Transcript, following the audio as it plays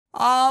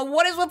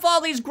What is with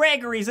all these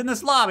Gregorys in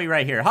this lobby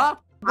right here, huh?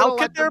 How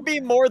could there be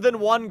more than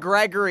one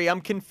Gregory?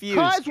 I'm confused.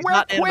 Because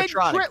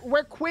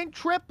We're quink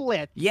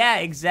triplets. Yeah,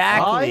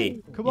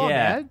 exactly. Come on,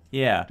 man.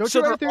 Yeah. Don't so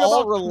you know they're anything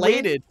all about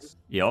related.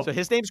 Yep. So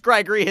his name's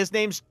Gregory, his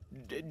name's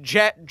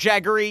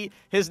Jaggery,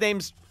 his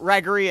name's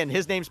Raggery, and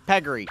his name's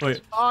Peggery.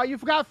 Wait. You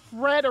forgot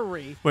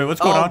Freddy. Wait,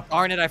 what's going on?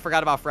 Darn it, I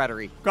forgot about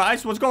Freddy.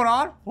 Guys, what's going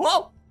on?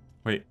 Whoa.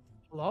 Wait.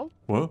 Hello?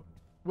 Whoa.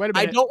 Wait a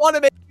I minute. don't want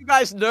to make you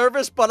guys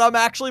nervous, but I'm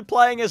actually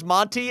playing as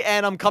Monty,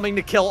 and I'm coming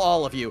to kill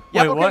all of you.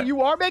 Wait, Okay, what?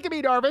 you are making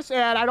me nervous,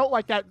 and I don't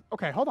like that.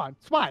 Okay, hold on.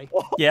 Spy.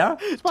 Yeah?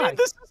 Spy. Dude,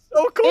 this is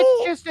so cool.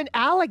 It's just an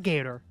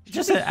alligator.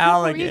 Just It's an super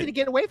alligator. easy to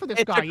get away from this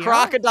It's guy. a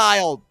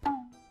crocodile.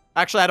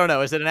 Actually, I don't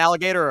know. Is it an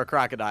alligator or a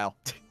crocodile?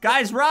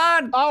 Guys,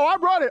 run! Oh,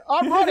 I'm running.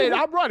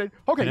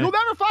 Okay, you'll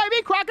never find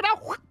me,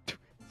 crocodile.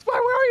 Spy,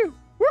 where are you?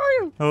 Where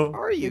are you? Oh.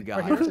 Where are you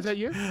Right here. guys? Is that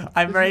you?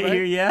 I'm This is right right?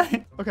 here, yeah.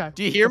 Okay.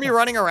 Do you hear me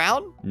running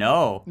around?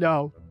 No.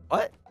 No.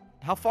 What?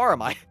 How far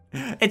am I?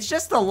 It's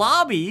just a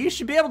lobby. You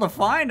should be able to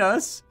find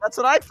us. That's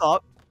what I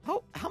thought.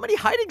 How many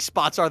hiding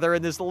spots are there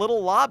in this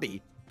little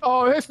lobby?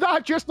 Oh, it's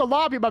not just the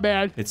lobby, my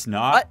man. It's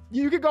not. What?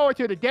 You can go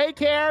into the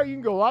daycare. You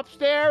can go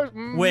upstairs.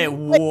 Wait,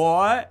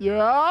 what?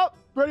 Yeah.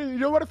 Ready? You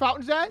know where the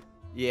fountain's at?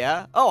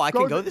 Yeah. Oh, I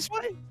can Go go to- this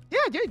way? Yeah,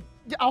 dude.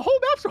 A whole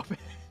map's open.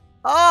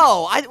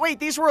 Oh, wait,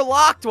 these were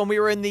locked when we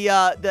were in the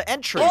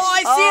entrance. Oh,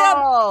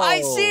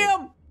 I see him! I see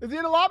him! Is he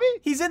in the lobby?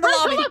 He's in the Brandon,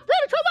 lobby. Turn left.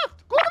 Brandon, turn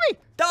left. Look at me.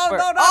 No, Where?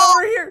 no, no, Oh!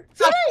 over here.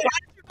 How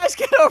did you guys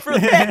get over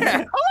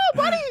there? Hello,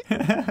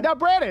 buddy. Now,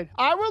 Brandon,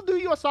 I will do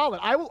you a solid.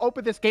 I will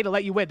open this gate and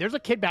let you in. There's a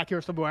kid back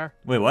here somewhere.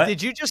 Wait, what?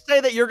 Did you just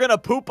say that you're gonna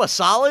poop a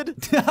solid?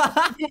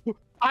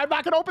 I'm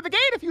not going to open the gate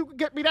if you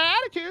get me that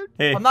attitude.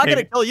 Hey, I'm not hey.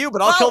 gonna kill you,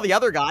 but I'll kill the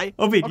other guy.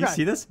 Obi, do you Okay.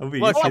 see this? Obi,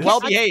 Look, you see I'm this? well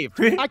behaved.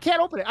 I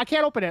can't open it. I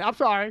can't open it. I'm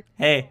sorry.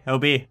 Hey,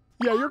 Obi.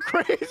 Yeah, you're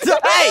crazy. Hey,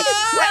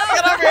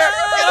 get over here!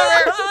 Get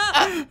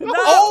over here! No.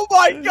 Oh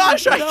my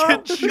gosh, I No.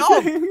 can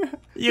jump!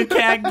 You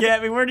can't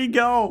get me. Where'd he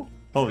go?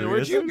 Oh, there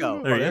Where'd he is. you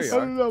go? There he Oh, is. there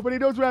I don't know, but he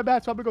knows where I'm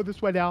at, so I'm going to go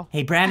this way now.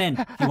 Hey, Brandon,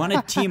 you want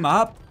to team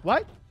up?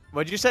 What?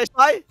 What'd you say,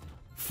 Spy?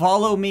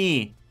 Follow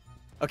me.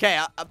 Okay,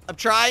 I'm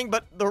trying,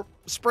 but the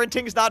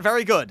sprinting's not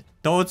very good.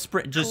 Don't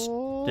sprint. Just,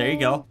 there you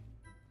go.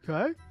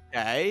 Okay.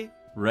 Okay.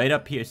 Right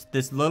up here.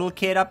 This little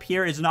kid up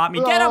here is not me.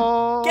 Get him!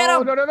 Get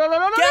him! No, no, no, no, no,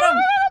 no, Get no, him!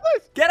 no, no,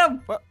 please. Get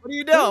him! What are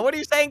you doing? What are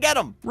you saying? Get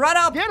him! Run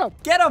up! Get him.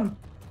 Get him!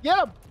 Get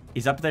him.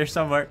 He's up there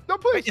somewhere. No,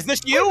 please. Wait, is this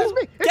Please, you? it's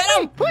me. It's Get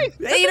me. him. Please.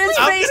 Eat his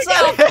I'm face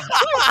gonna off! get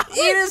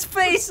him. Eat his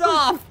face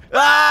off!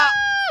 Ah!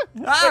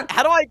 Ah! Wait,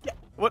 how do I get?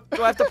 What?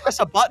 Do I have to press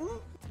a button?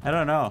 I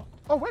don't know.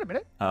 Oh, wait a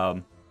minute.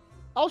 Um.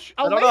 I'll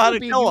I don't know how to laser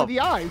beam kill you him. in the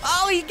eyes.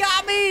 Oh, he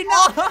got me! No!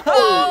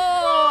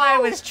 Oh, I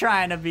was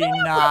trying to be Yeah,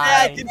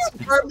 I nice. can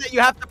confirm that you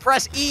have to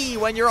press E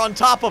when you're on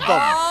top of them.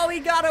 Oh, he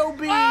got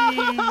OB!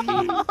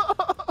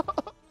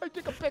 I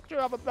took a picture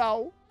of him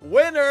now.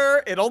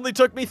 Winner! It only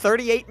took me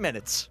 38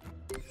 minutes.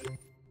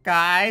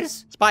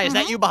 Guys. Spy, is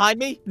that you behind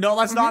me? No,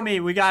 that's not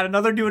me. We got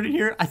another dude in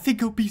here. I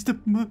think OB's the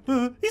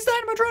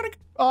animatronic.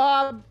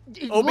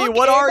 Obi, look,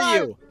 what are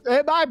you?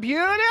 Am I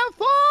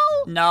beautiful?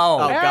 No.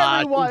 Oh,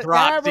 God, he's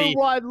Roxy.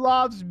 Everyone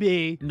loves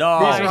me. No.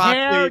 My He's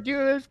Roxy.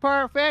 hairdo is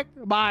perfect.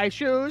 My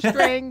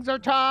shoestrings are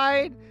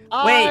tied.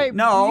 Wait, I'm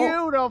no.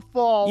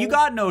 beautiful. You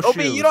got no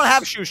Obi, shoes. you don't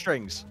have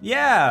shoestrings.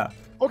 Yeah.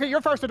 Okay,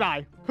 you're first to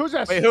die. Who's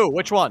this? Wait, who?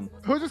 Which one?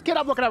 Who's this kid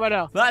I'm looking at right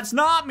now? That's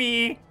not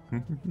me.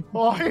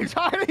 Oh,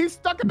 he's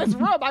stuck in this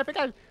room. I think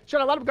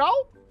should I let him go?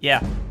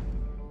 Yeah.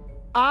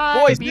 I'm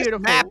Boys, this beautiful.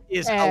 map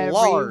is a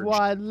large.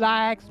 Everyone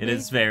likes me. It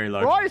is very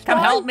large. Roy, Come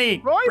Spy. help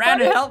me. Roy,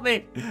 Brandon, buddy. help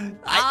me.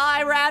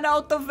 I ran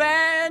out the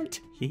vent.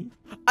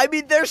 I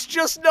mean, there's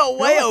just no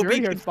way you're Obi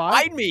here, can Spy.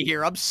 find me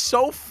here. I'm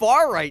so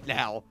far right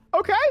now.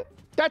 Okay,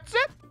 that's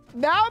it.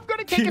 Now I'm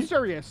gonna take it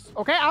serious.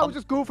 Okay, I was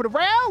just goofing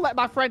around, let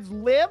my friends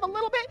live a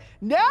little bit.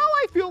 Now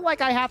I feel like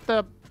I have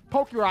to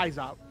poke your eyes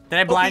out. Did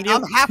I blind you?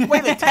 I'm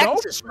halfway to Nope,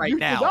 Texas right you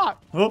did now.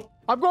 not. Oh,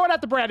 I'm going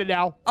at the Brandon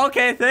now.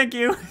 okay, thank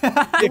you.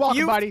 You're welcome,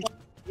 you buddy.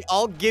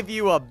 I'll give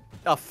you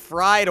a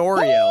fried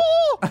Oreo.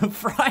 Oh,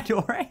 Fried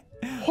Oreo.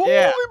 holy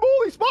Yeah.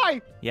 moly,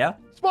 Spy! Yeah,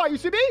 Spy, you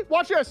see me?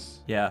 Watch this.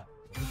 yeah.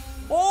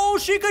 Oh,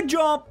 she could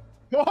jump.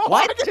 Oh,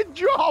 What? I can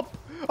jump.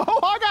 Oh,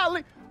 I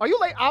got. Are you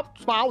late?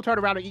 Spy, I'll turn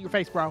around and eat your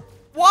face, bro.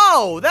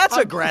 Whoa, that's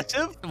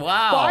aggressive. Spy,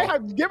 Wow.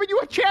 I'm giving you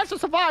a chance to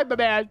survive, my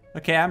man.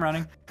 Okay, I'm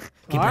running.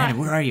 Okay, All Brandon,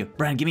 right. where are you?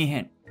 Brandon, give me a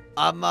hint.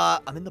 I'm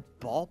in the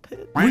ball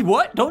pit. Wait,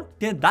 what? Don't.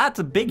 Yeah, that's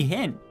a big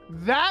hint.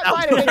 That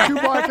might have been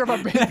too much of a.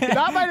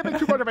 That might have been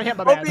too much of a hit,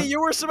 my man. Obi,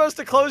 you were supposed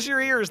to close your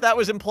ears. That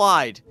was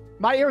implied.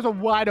 My ears are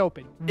wide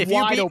open. If you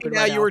wide beat me open now,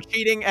 right you were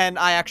cheating, and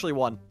I actually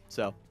won.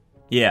 So.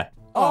 Yeah.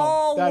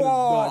 Oh, that is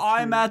whoa, not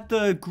I'm true. at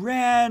the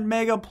Grand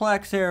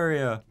Megaplex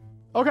area.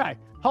 Okay,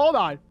 hold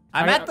on.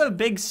 I'm at the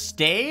big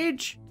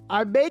stage.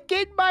 I'm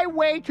making my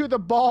way to the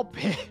ball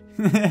pit.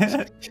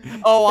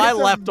 Oh, I It's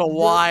a left a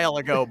while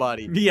ago,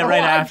 buddy. Yeah,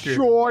 right Oh, after. I'm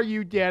sure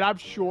you did. I'm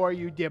sure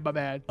you did, my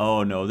man.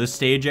 Oh no, this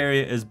stage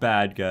area is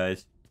bad,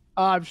 guys.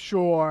 I'm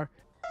sure.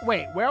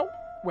 Wait, well,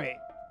 wait.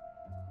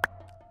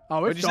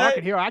 Oh, What'd it's you dark say?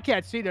 in here. I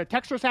can't see. The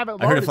textures haven't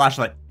loaded. I heard a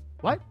flashlight.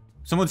 What?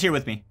 Someone's here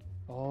with me.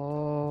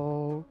 Oh.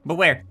 But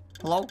where?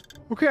 Hello?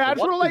 Okay, I just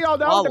What want to let is y'all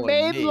know the following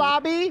main me?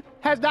 lobby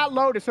has not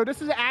loaded. So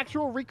this is an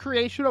actual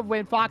recreation of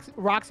when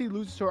Roxy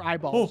loses her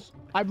eyeballs.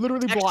 I'm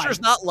literally Texture's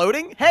blind. not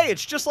loading? Hey,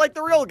 it's just like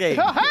the real game.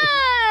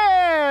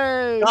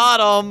 Hey!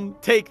 Got him.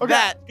 Take Okay,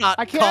 that,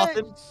 I can't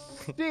coffin.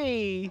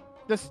 see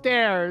the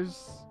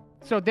stairs.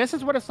 So this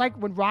is what it's like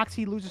when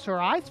Roxy loses her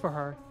eyes for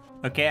her.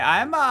 Okay,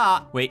 I'm,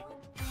 wait.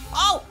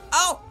 Oh!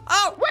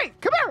 Wait,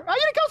 come here! I need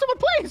to kill someone,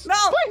 please! No!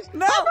 Please!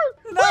 No! Help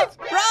her, No! please,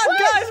 Run, please.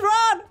 guys,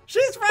 run!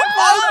 She's right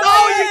Oh, no,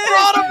 behind you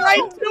brought him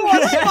right to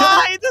us,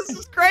 Spy. This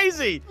is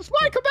crazy.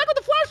 Spy, come back with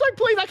the flashlight,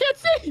 please! I can't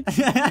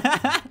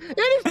see! me!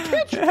 It is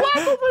pitch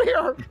black over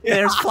here!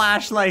 There's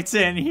flashlights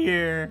in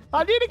here.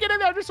 I need to get in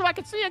there just so I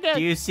can see again.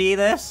 Do you see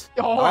this?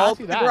 Oh, I I'll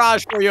see open the that.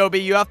 garage for you, Obi.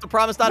 You have to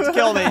promise not to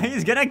kill me.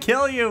 He's gonna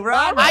kill you,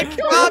 run! I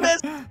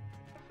promise.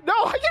 No,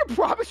 I didn't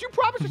promise. You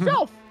promised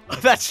yourself.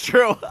 That's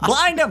true.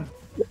 Blind him!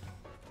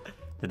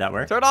 Did that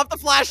work? Turn off the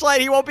flashlight.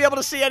 He won't be able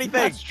to see anything.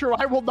 That's true.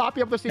 I will not be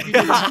able to see if you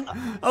do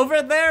that.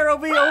 Over there,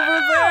 Obi, over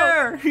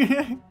there!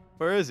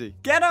 Where is he?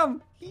 Get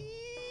him! See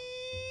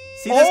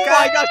this Oh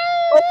guy? my gosh.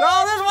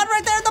 Oh, there's one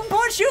right there in the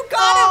bush! You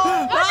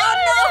got him!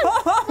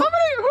 Oh,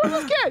 no!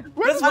 Who's this kid?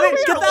 Where's This this one, over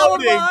get here? that one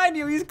Loading. behind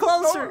you. He's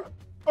closer.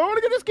 I want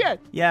to get this kid.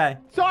 Yeah.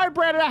 Sorry,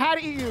 Brandon. I had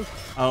to eat you.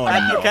 Oh,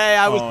 That's no. okay.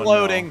 I was Oh, no.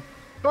 loading.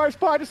 All right,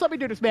 Spy, just let me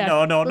do this, man.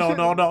 No, no, no, Listen,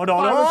 no, no, no,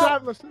 Spy, no.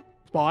 listen, listen.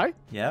 Spy,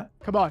 Yeah?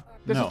 come on.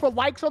 This No. is for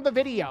likes on the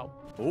video.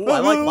 Ooh, I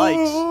like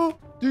likes.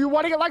 Do you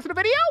want to get likes on the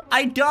video?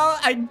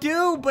 I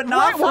do, but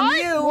not Wait, from what?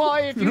 you. Well,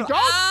 if you don't,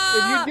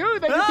 if you do,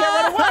 then you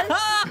can't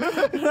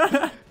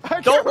run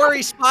away. Don't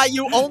worry, Spy.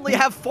 You only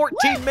have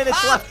 14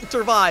 minutes left to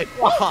survive.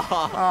 I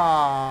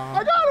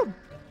Aw. got him.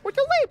 With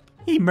the leap.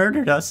 He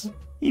murdered us.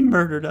 He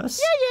murdered us.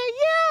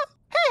 Yeah.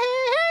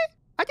 Hey.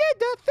 I did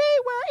the thing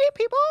where I eat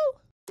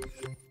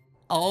people.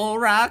 Oh,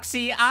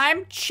 Roxy,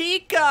 I'm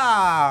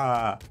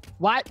Chica.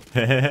 What?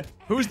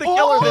 Who's the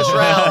killer this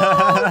round?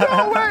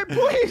 Oh, no, wait,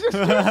 please. It's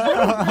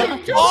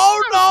too soon.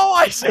 Oh no!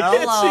 I see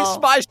Hello.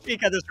 Spy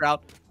Chica this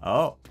round.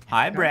 Oh,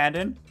 hi,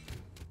 Brandon.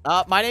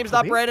 My name's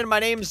not Me? Brandon. My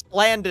name's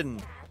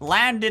Landon.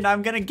 Landon,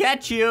 I'm gonna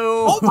get you.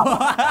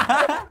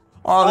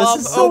 Oh,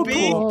 this is so OB?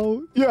 cool.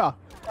 Oh, yeah.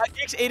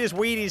 X ate his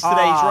Wheaties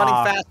today. He's running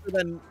Aw. faster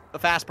than a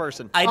fast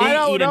person. I I didn't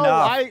don't eat know.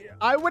 enough.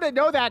 I wouldn't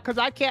know that because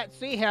I can't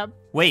see him.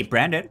 Wait,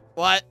 Brandon,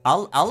 What?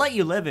 I'll let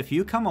you live if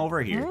you come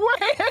over here.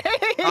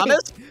 Wait.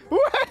 Promise?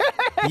 Wait.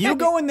 You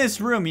go in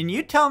this room and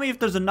you tell me if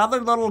there's another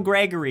little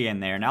Gregory in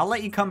there, and I'll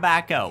let you come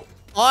back out.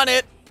 On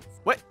it.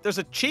 Wait, there's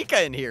a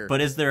Chica in here. But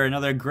is there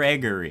another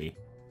Gregory?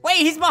 Wait,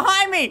 he's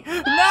behind me!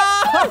 No!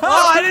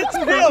 Oh, I didn't see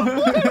him.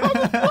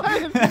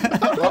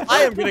 Well,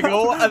 I am gonna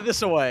go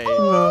this way.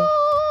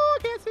 Oh,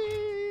 I can't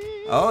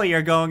see. Oh,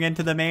 you're going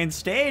into the main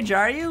stage,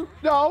 are you?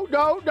 No.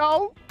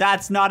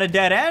 That's not a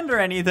dead end or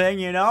anything,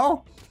 you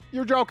know?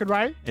 You're joking,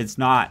 right? It's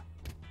not.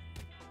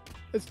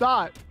 It's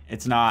not.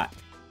 It's not.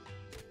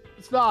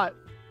 It's not.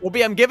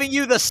 Obi, I'm giving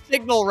you the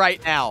signal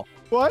right now.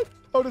 What?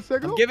 Oh, the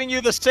signal? I'm giving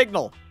you the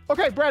signal.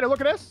 Okay, Brandon,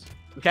 look at this.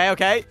 Okay. Look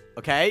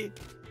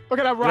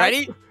at that right.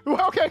 Ready?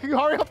 Okay,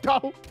 hurry up,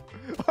 go.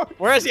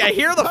 Where is he? I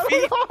hear the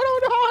feet.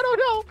 I don't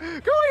know.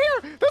 Go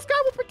in here. This guy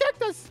will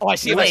protect us. Oh, I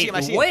see him. Wait, I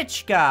see him.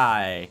 which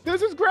guy?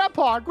 This is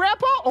Grandpa.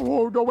 Grandpa?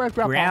 Oh, no, where's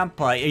Grandpa?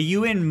 Grandpa, are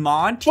you in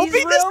Monty's Obi,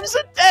 room? this is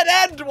a dead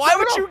end. Why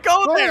would you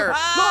go there? No,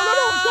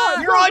 it's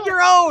not. You're on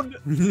your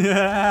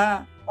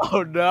own.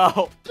 Oh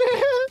no.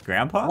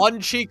 Grandpa? One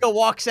Chica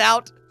walks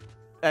out,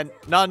 and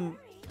none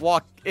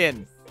walk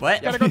in.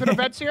 What? Gotta go to the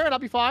vents here and I'll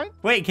be fine.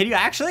 Wait, can you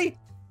actually?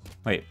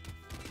 Wait,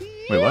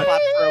 what?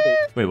 Clap for Obi.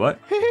 Wait, what?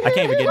 I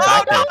can't even get Oh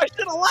back no! there. I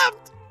should have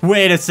left.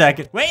 Wait a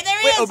second. Wait, there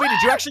he Wait, is! Obi,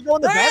 did you actually go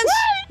in the There vents? is!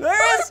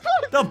 There is!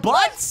 The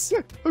butts?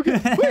 Okay,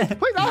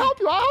 please, I'll help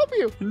you. I'll help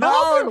you. No,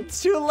 I'll help you.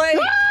 it's too late.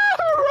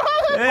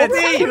 Run! It's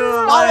Obi, too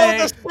follow late.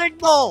 the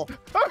signal.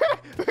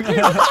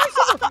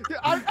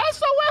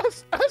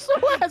 SOS!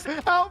 SOS!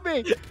 Help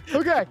me!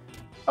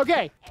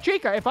 Okay,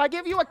 Chica, if I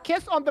give you a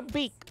kiss on the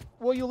beak,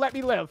 will you let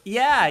me live?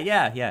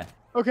 Yeah.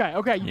 Okay,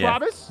 you Yeah.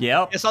 promise?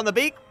 Yep. Kiss on the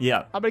beak.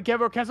 Yep. I'm gonna give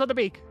her a kiss on the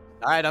beak.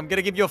 All right, I'm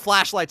gonna give you a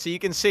flashlight so you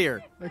can see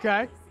her.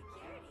 Okay?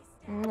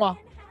 Mwah.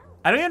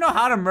 I don't even know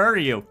how to murder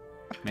you.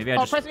 Maybe I Oh,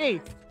 just... press E.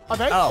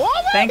 Okay.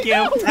 Oh, thank you.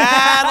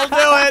 That'll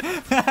do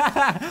it.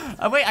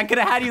 Oh, wait, I could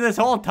have had you this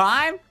whole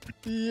time?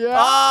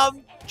 Yeah.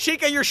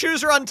 Chica, your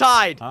shoes are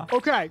untied. Huh?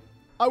 Okay.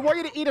 I want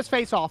you to eat his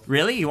face off.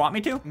 Really? You want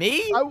me to?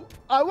 Me? I want you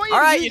All to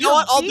right, use you know your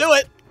what? I'll beak- do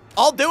it.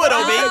 I'll do it,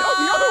 Obi. No,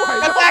 the other way.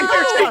 Get No, back the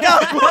here, other way.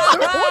 Chica.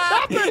 What's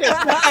happening?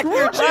 Get back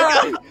here,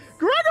 Chica.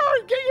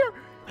 Gregory, get your...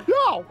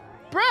 No,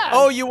 Brad.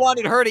 Oh, you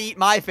wanted her to eat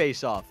my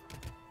face off.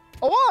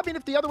 Oh, well, I mean,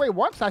 if the other way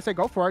works, I say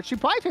go for it. She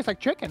probably tastes like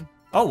chicken.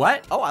 Oh,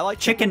 what? Oh, I like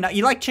Chicken.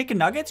 You like chicken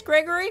nuggets,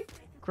 Gregory?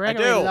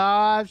 Gregory do.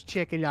 loves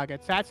chicken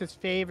nuggets. That's his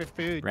favorite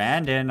food.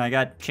 Brandon, I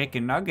got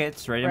chicken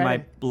nuggets right in my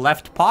Brandon.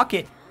 left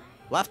pocket.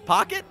 Left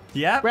pocket?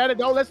 Yep. Brandon,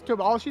 don't listen to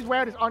him. All she's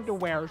wearing is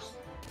underwears.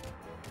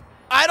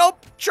 I don't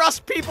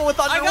trust people with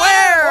got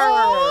underwear.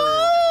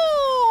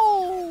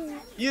 Oh!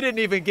 You didn't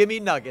even give me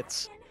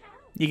nuggets.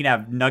 You can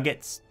have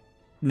nuggets.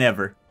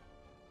 Never.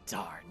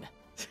 Darn.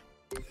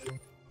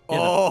 Yeah,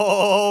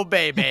 Oh, Oh,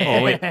 baby.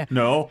 Oh, wait.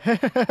 No.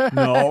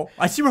 No.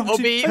 I see Obi,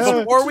 Roxy.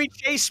 before we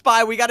chase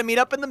Spy, we got to meet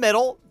up in the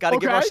middle. Got to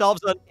give Okay.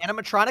 ourselves an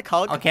animatronic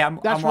hug. Okay, I'm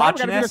That's right. We're watching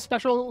gonna do a this.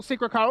 special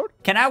secret code.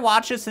 Can I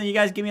watch this and you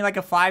guys give me like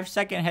a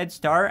 5-second head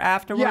start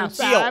afterwards? Yes,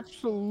 Deal.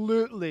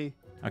 absolutely.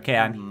 Okay,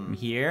 I'm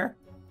here.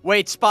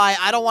 Wait, Spy,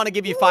 I don't want to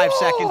give you 5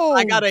 seconds. Whoa.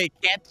 I got a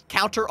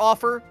counter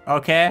offer.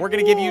 Okay. We're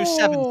going to give you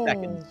 7 Whoa.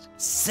 seconds.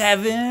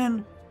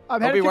 7? I'm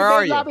Obi, headed to where the are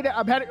main you? lobby.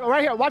 I'm heading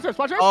right here. Watch this.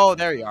 Watch this. Oh,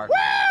 there you are.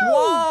 Woo!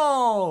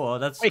 Whoa,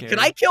 that's Wait, scary. can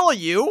I kill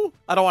you?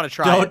 I don't want to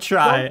try Don't it.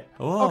 try it.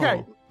 Whoa.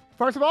 Okay.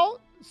 First of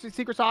all,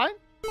 secret sign.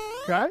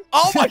 Okay.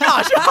 Oh, my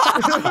gosh.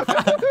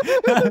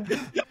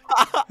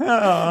 Oh,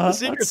 The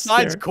secret that's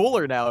sign's scary.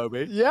 cooler now,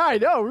 Obi. Yeah, I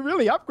know. We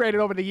really upgraded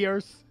over the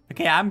years.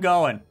 Okay, I'm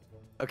going.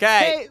 Okay.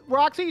 Hey,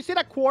 Roxy, you see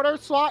that quarter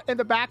slot in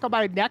the back of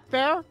my neck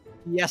there?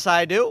 Yes,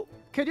 I do.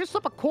 Can you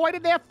slip a coin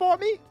in there for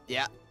me?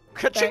 Yeah.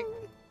 Ka-ching.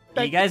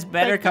 You guys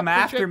better come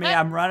after me.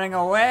 I'm running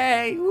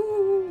away.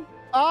 Ooh.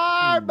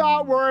 I'm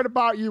not worried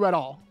about you at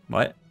all.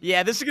 What?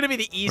 Yeah, this is going to be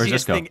the this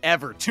easiest go? thing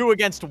ever. 2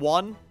 against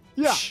 1.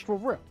 Yeah, Shh. for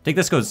real. I think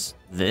this goes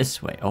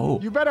this way. Oh.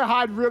 You better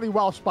hide really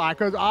well, Spy,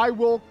 because I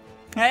will.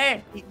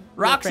 Hey,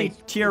 Roxy, face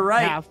to your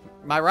right. half.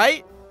 Am I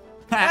right?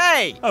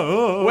 Hey.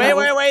 Oh. Wait.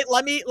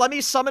 Let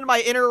me summon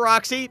my inner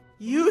Roxy.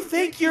 You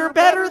think you're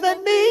better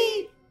than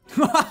me?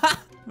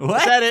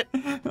 What? Said it.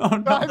 Oh, no.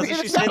 Doesn't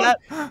she say that?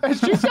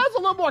 She sounds a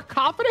little more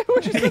confident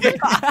when she said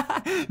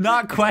it.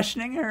 Not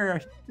questioning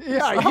her.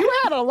 Yeah, you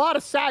had a lot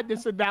of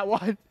sadness in that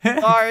one.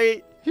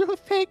 Sorry. You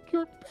think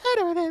you're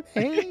better than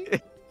me?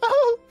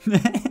 Oh.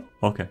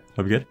 Okay,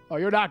 I'm good. Oh,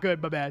 you're not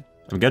good, my man.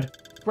 I'm good.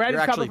 Brandon's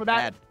You're actually coming from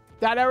bad.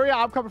 that area.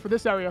 I'm coming from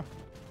this area.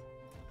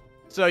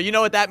 So you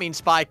know what that means,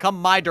 Spy. Come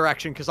my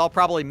direction, because I'll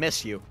probably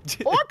miss you.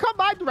 Or come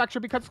my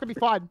direction because it's going to be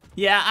fun.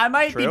 Yeah, I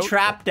might True. be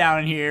trapped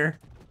down here.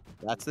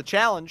 That's the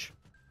challenge.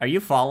 Are you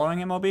following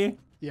him, Obi?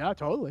 Yeah,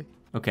 totally.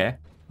 Okay.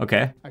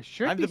 Okay. I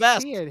should I'm be the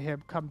best. seeing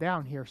him come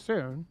down here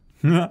soon.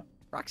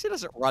 Roxy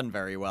doesn't run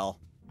very well.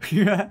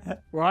 Where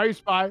are you,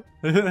 Spy?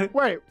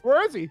 Wait,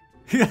 where is he?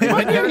 He must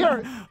be in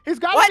here. He's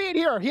got to be in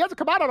here. He hasn't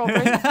come out, I don't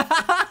think.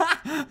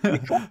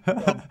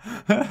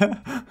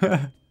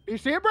 You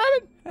see it,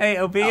 Brandon? Hey,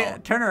 Obi, Oh.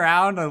 turn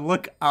around and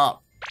look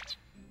up.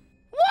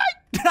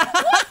 What?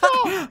 What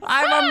the?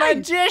 I'm Hey! a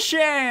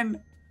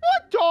magician.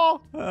 What the?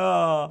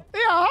 Oh. Yeah,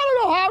 I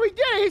don't know how he did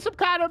it. He's some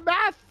kind of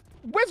math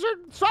wizard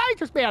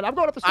scientist man. I'm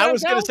going up the stairs I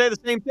was now. going to say the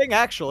same thing,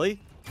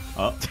 actually.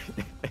 Oh.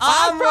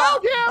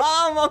 found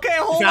him. Okay,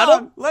 hold Got on.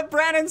 him? Let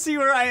Brandon see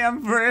where I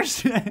am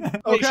first.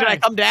 Wait, should I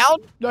come down?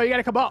 No, you got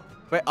to come up.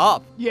 Wait,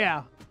 up.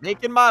 Yeah.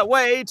 Making my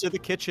way to the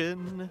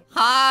kitchen.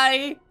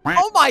 Hi.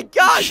 Oh my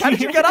gosh, how did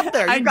you get up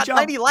there? I You've got jumped.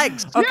 tiny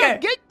legs. Okay. Yeah,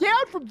 get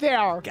down from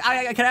there. Can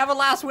I have a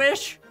last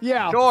wish?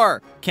 Yeah.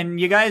 Sure. Can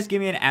you guys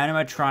give me an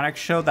animatronic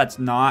show that's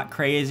not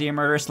crazy and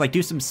murderous? Like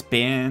do some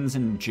spins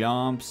and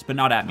jumps, but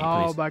not at me,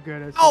 Oh please. my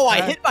goodness. Oh, I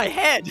Okay. hit my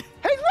head. He's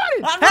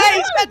running. I'm Hey,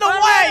 running, get in the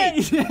I'm way.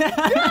 running. Get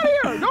out of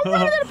here. Don't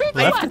run into the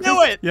I pizza. can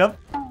do it. Yep.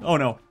 Oh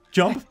no.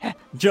 Jump.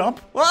 Jump.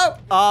 Whoa.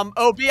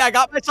 OB, I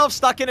got myself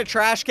stuck in a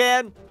trash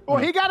can. Well,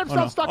 he got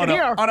himself stuck in no.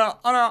 here. Oh no.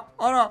 Oh no.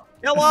 Oh no.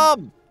 Kill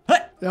him.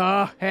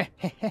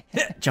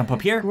 Jump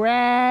up here.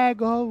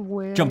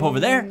 Gregory. Jump over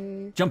there.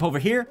 Jump over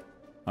here.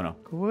 Oh no.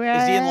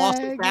 Is he in Lost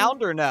and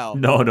Found or no?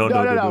 No. No.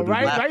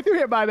 Right through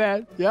here, my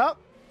man. Yep.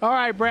 All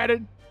right,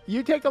 Brandon.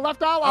 You take the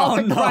left aisle. I'll Oh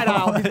take no. the right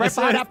aisle. He's right This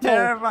behind is that pole.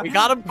 terrifying. We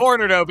got him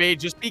cornered, OB.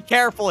 Just be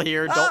careful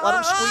here. Don't let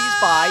him squeeze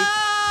by.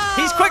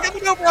 He's quick on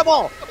the go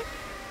rebel.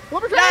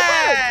 Let me try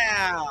Brandon.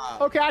 Yeah.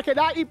 Okay, I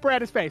cannot eat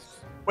Brandon's face.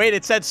 Wait,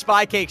 it said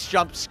SpyCakes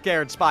jump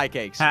scared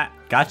SpyCakes. Ha,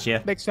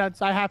 gotcha. Makes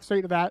sense. I have to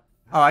eat that.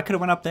 Oh, I could have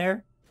went up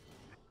there.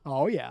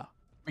 Oh, yeah.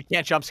 We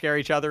can't jump scare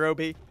each other,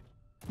 OB.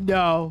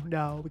 No,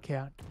 we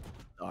can't.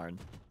 Darn.